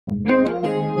Hi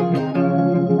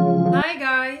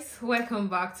guys, welcome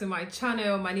back to my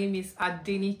channel. My name is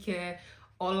Adenike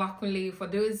Olakunle. For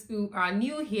those who are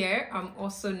new here, I'm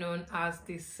also known as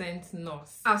the Scent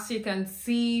Nurse. As you can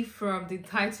see from the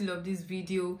title of this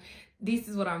video, this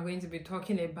is what I'm going to be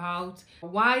talking about: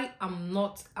 why I'm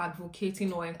not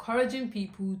advocating or encouraging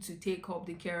people to take up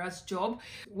the carer's job.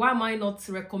 Why am I not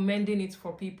recommending it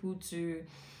for people to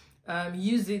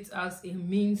use it as a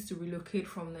means to relocate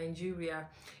from Nigeria?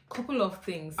 Couple of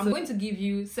things. I'm going to give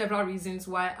you several reasons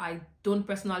why I don't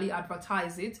personally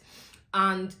advertise it,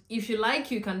 and if you like,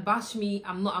 you can bash me.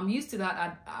 I'm used to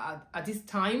that at this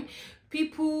time.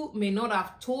 People may not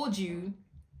have told you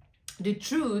the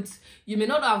truth. You may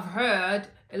not have heard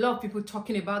a lot of people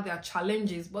talking about their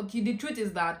challenges, but the truth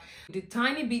is that the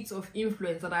tiny bits of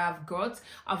influence that I have got,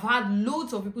 I've had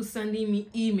loads of people sending me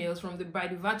emails by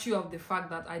the virtue of the fact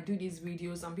that I do these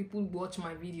videos and people watch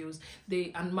my videos.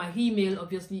 And my email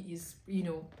obviously is,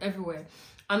 everywhere.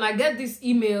 And I get these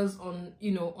emails on,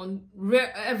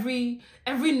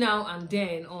 every now and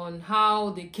then on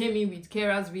how they came in with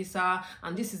carer's visa,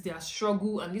 and this is their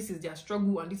struggle, and this is their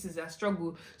struggle, and this is their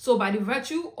struggle. So by the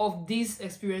virtue of these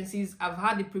experiences, I've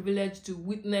had the privilege to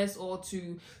witness or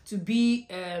to be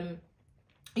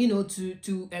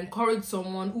to encourage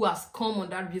someone who has come on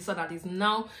that visa, that is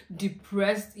now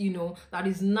depressed, that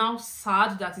is now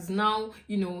sad, that is now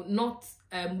not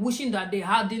wishing that they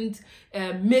hadn't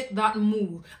made that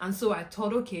move. And so I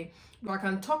thought, okay, I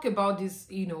can talk about this,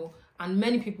 and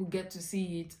many people get to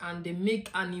see it and they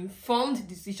make an informed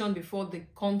decision before they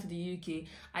come to the UK.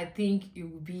 I think it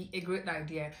would be a great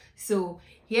idea. So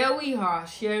here we are,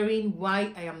 sharing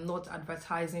why I am not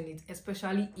advertising it,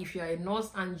 especially if you are a nurse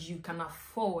and you can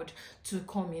afford to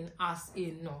come in as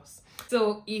a nurse.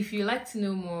 So if you like to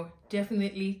know more,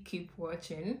 definitely keep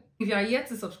watching. If you are yet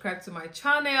to subscribe to my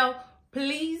channel,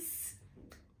 please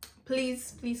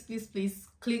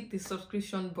click the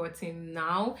subscription button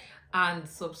now and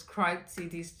subscribe to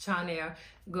this channel.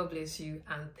 God bless you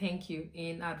and thank you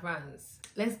in advance.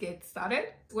 Let's get started.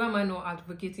 Why am I not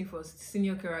advocating for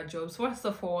senior carer jobs? First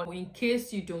of all, in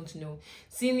case you don't know,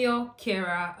 senior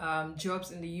carer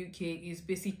jobs in the UK is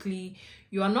basically,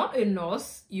 you are not a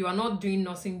nurse, you are not doing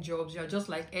nursing jobs, you are just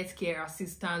like healthcare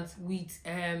assistants with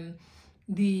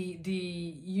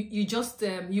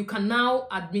you can now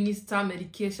administer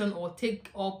medication or take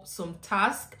up some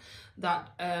task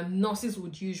that nurses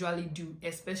would usually do,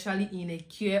 especially in a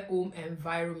care home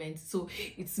environment. So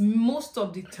it's most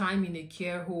of the time in a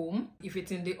care home. If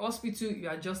it's in the hospital, you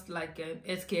are just like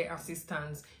healthcare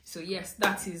assistants. So yes,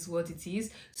 that is what it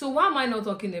is. So why am I not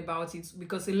talking about it?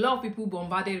 Because a lot of people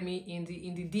bombarded me in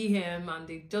the DM, and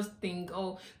they just think,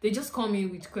 oh, they just come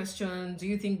in with questions. Do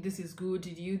you think this is good?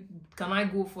 Can I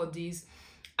go for this?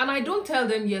 And I don't tell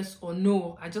them yes or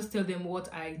no. I just tell them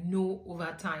what I know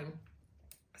over time.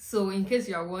 So in case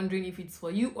you are wondering if it's for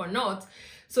you or not,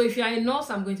 so if you are a nurse,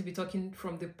 I'm going to be talking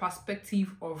from the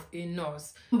perspective of a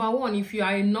nurse. Number one, if you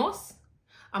are a nurse,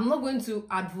 I'm not going to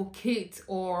advocate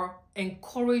or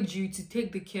encourage you to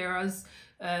take the carer's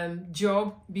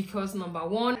job, because number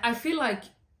one, I feel like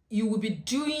you will be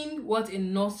doing what a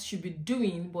nurse should be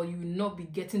doing, but you will not be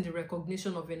getting the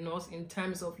recognition of a nurse in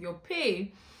terms of your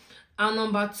pay. And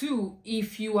number two,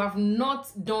 if you have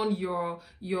not done your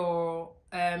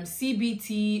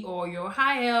CBT or your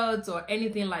high health or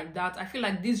anything like that, I feel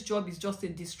like this job is just a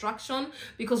distraction,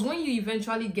 because when you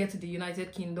eventually get to the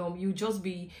United Kingdom, you just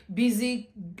be busy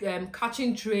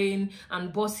catching train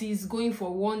and buses, going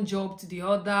from one job to the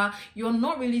other. You're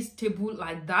not really stable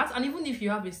like that. And even if you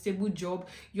have a stable job,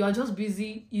 you are just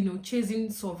busy chasing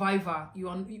survivor.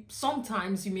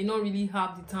 Sometimes you may not really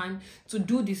have the time to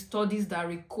do the studies that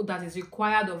is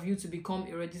required of you to become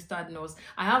a registered nurse.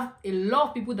 I have a lot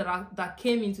of people that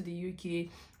came into the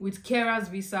UK with carer's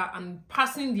visa, and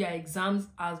passing their exams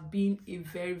has been a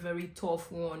very, very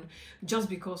tough one, just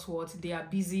because they are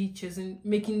busy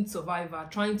making survivor,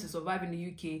 trying to survive in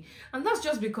the UK. And that's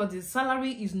just because the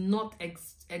salary is not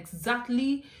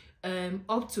exactly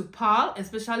up to par,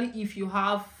 especially if you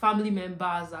have family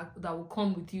members that will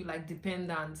come with you, like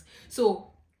dependents. So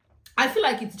I feel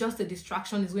like it's just a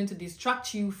distraction. It's going to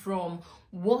distract you from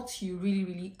what you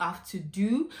really have to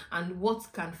do and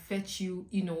what can fetch you,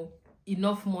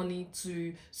 enough money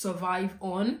to survive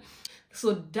on.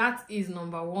 So that is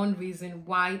number one reason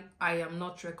why I am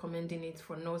not recommending it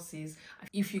for nurses.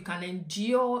 If you can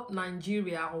endure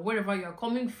Nigeria or wherever you are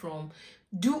coming from,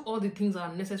 do all the things that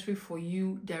are necessary for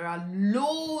you. There are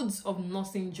loads of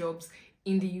nursing jobs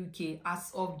in the UK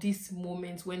as of this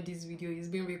moment when this video is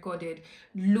being recorded.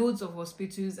 Loads of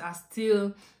hospitals are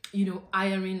still you know,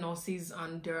 hiring nurses,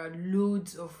 and there are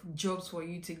loads of jobs for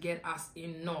you to get as a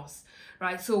nurse,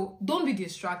 right? So don't be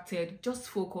distracted, just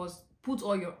focus, put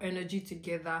all your energy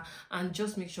together, and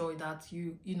just make sure that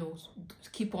you know,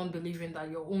 keep on believing that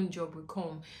your own job will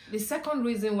come. The second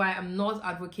reason why I'm not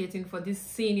advocating for these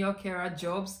senior carer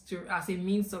jobs as a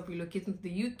means of relocating to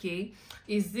the UK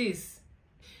is this: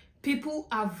 people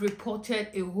have reported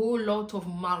a whole lot of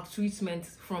maltreatment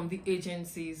from the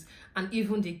agencies and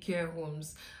even the care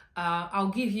homes. I'll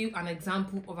give you an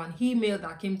example of an email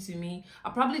that came to me.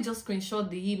 I'll probably just screenshot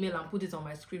the email and put it on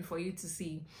my screen for you to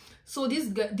see. So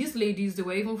these ladies, they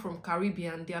were even from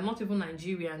Caribbean. They are not even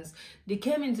Nigerians. They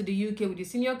came into the UK with the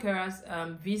senior carers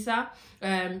visa,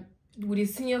 with a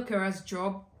senior carers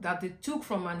job that they took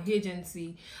from an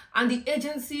agency, and the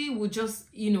agency would just,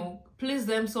 you know, place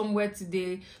them somewhere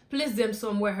today, place them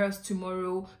somewhere else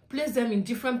tomorrow, place them in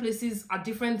different places at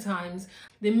different times.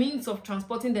 The means of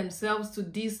transporting themselves to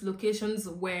these locations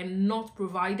were not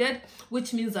provided,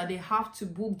 which means that they have to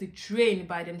book the train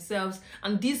by themselves,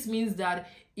 and this means that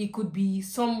it could be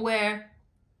somewhere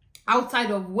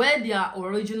outside of where they are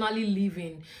originally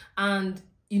living, and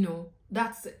you know,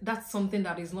 that's something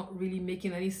that is not really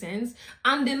making any sense.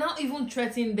 And they're not even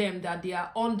threatening them that they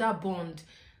are under bond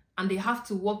and they have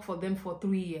to work for them for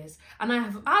 3 years. And I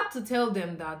have had to tell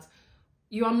them that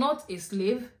you are not a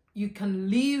slave. You can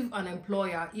leave an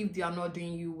employer if they are not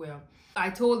doing you well. I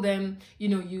told them, you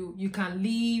know, you can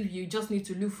leave, you just need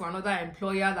to look for another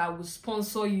employer that will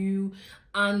sponsor you.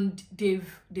 And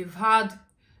they've had,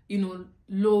 you know,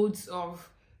 loads of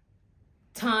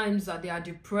times that they are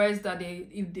depressed, that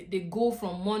if they go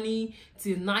from morning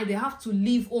till night, they have to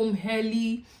leave home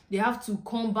early, they have to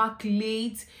come back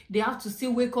late, they have to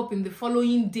still wake up in the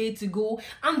following day to go,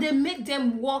 and they make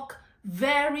them work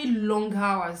very long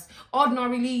hours.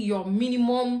 Ordinarily, your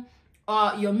minimum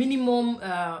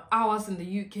hours in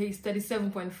the UK is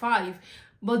 37.5,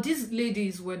 but these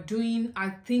ladies were doing,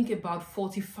 I think, about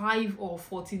 45 or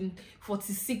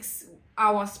 46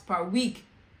 hours per week.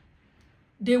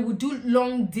 They would do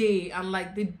long day, and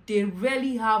like they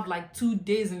rarely have like 2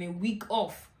 days in a week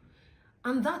off,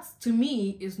 and that to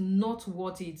me is not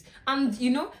worth it. And you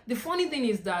know, the funny thing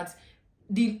is that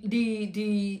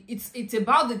it's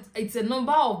a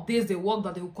number of days they work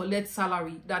that they will collect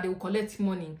salary, that they will collect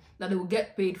money, that they will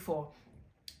get paid for,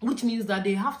 which means that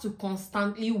they have to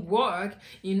constantly work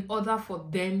in order for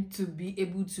them to be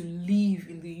able to live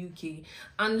in the UK.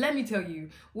 And let me tell you,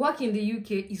 work in the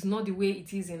UK is not the way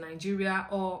it is in Nigeria,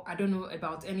 or I don't know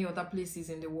about any other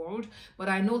places in the world, but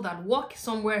I know that work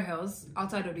somewhere else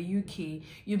outside of the UK,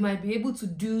 you might be able to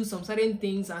do some certain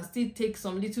things and still take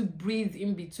some little breathe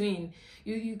in between.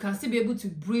 You can still be able to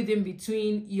breathe in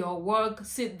between your work,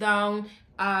 sit down,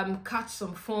 catch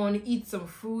some fun, eat some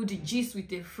food, gist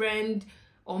with a friend,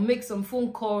 or make some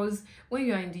phone calls. When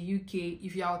you are in the UK,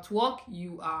 if you're at work,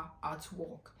 you are at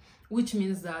work, which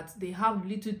means that they have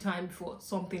little time for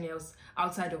something else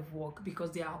outside of work,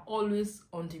 because they are always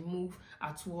on the move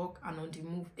at work and on the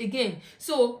move again.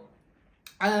 So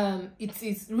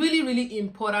it's really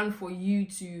important for you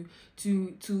to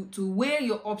weigh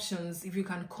your options. If you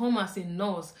can come as a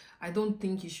nurse, I don't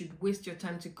think you should waste your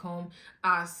time to come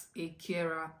as a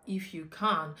carer if you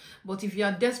can. But if you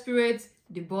are desperate,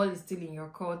 the ball is still in your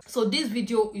court. So this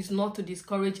video is not to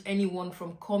discourage anyone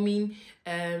from coming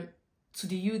to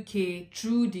the UK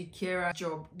through the carer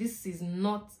job. This is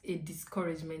not a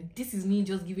discouragement. This is me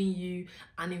just giving you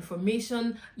an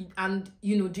information, and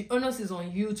you know, the onus is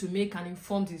on you to make an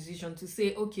informed decision, to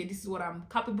say, okay, this is what I'm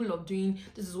capable of doing,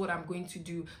 this is what I'm going to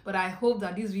do. But I hope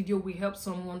that this video will help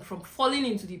someone from falling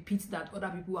into the pit that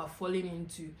other people are falling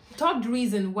into. Third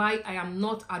reason why I am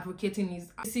not advocating is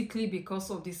basically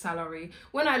because of the salary.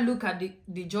 When I look at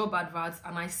the job adverts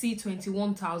and I see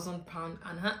 £21,000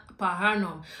 per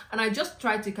annum, and I just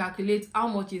try to calculate how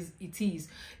much it is.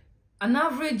 An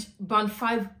average band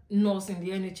 5 nurse in the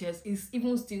NHS is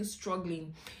even still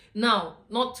struggling. Now,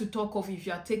 not to talk of if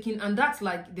you are taking, and that's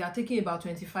like they are taking about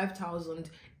 25,000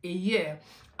 a year.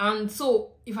 And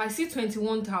so if I see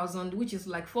 21,000, which is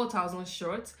like 4,000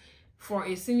 short for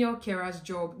a senior carer's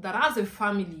job that has a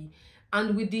family,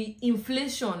 and with the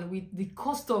inflation, with the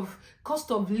cost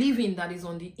of living that is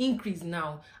on the increase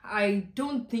now, I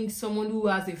don't think someone who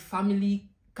has a family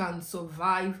can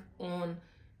survive on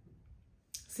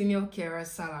senior carer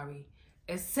salary,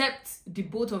 except the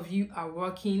both of you are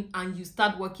working and you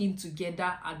start working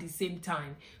together at the same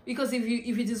time. Because if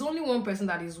it is only one person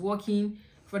that is working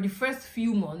for the first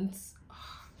few months,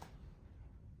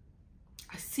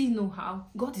 I still know how.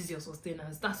 God is your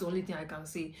sustenance. That's the only thing I can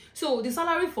say. So the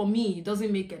salary for me doesn't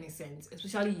make any sense,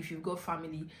 especially if you've got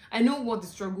family. I know what the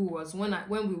struggle was when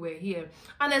we were here,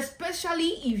 and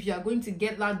especially if you are going to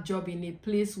get that job in a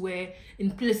place where,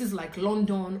 in places like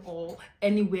London or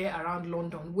anywhere around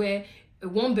London, where a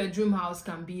 1-bedroom house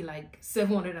can be like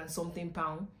 700 and something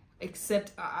pound,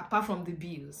 except apart from the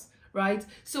bills. Right?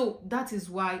 So that is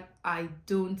why I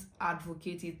don't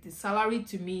advocate it. The salary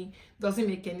to me doesn't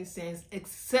make any sense,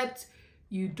 except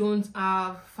you don't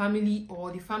have family,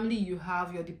 or the family you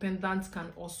have, your dependents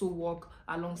can also work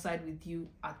alongside with you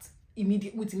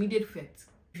with immediate effect.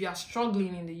 If you are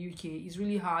struggling in the UK, it's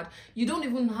really hard. You don't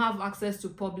even have access to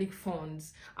public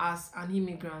funds as an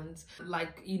immigrant,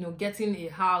 like, you know, getting a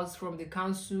house from the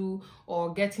council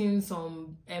or getting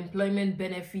some employment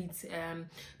benefits.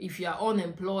 If you are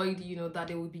unemployed, you know, that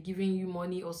they will be giving you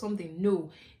money or something. No.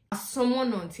 As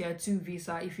someone on tier 2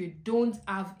 visa, if you don't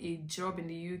have a job in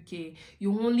the UK,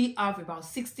 you only have about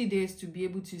 60 days to be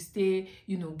able to stay,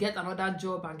 you know, get another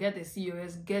job and get a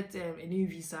COS, get a new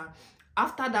visa.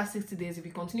 After that 60 days, if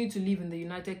you continue to live in the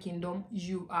United Kingdom,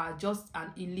 you are just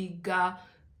an illegal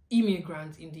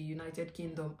immigrant in the United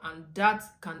Kingdom, and that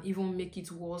can even make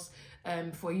it worse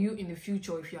for you in the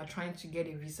future if you are trying to get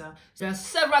a visa. So there are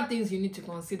several things you need to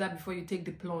consider before you take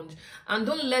the plunge, and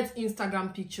don't let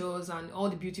Instagram pictures and all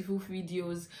the beautiful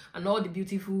videos and all the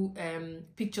beautiful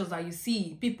pictures that you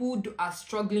see, people are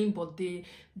struggling, but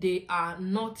they are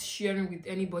not sharing with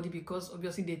anybody because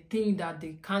obviously they think that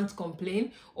they can't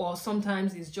complain, or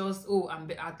sometimes it's just, oh,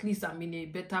 at least I'm in a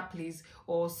better place,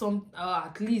 or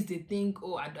at least they think,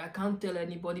 oh, I can't tell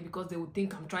anybody because they would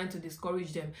think I'm trying to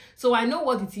discourage them. So I know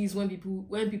what it is when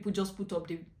people just put up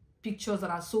the pictures that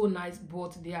are so nice,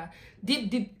 but they are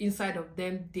deep inside of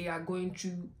them, they are going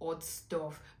through odd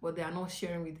stuff, but they are not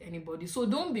sharing with anybody. So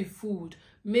don't be fooled.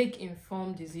 Make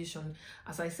informed decision.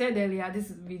 As I said earlier, this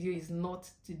video is not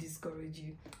to discourage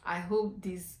you. I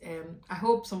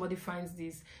hope somebody finds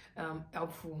this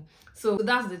helpful. So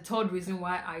that's the third reason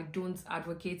why I don't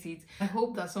advocate it. I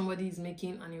hope that somebody is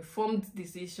making an informed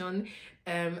decision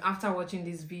after watching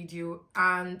this video,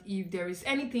 and if there is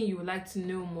anything you would like to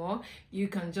know more, you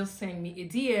can just send me a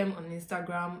DM on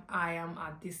Instagram. I am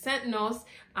at Descent Nurse,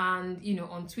 and you know,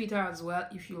 on Twitter as well,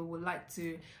 if you would like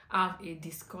to have a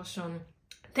discussion.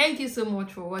 Thank you so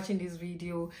much for watching this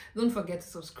video. Don't forget to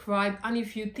subscribe, and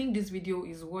if you think this video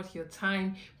is worth your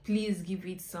time, please give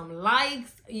it some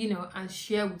likes, you know, and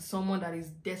share with someone that is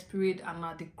desperate and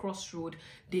at the crossroad.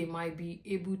 They might be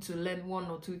able to learn 1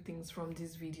 or 2 things from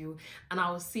this video, and I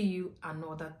will see you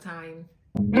another time.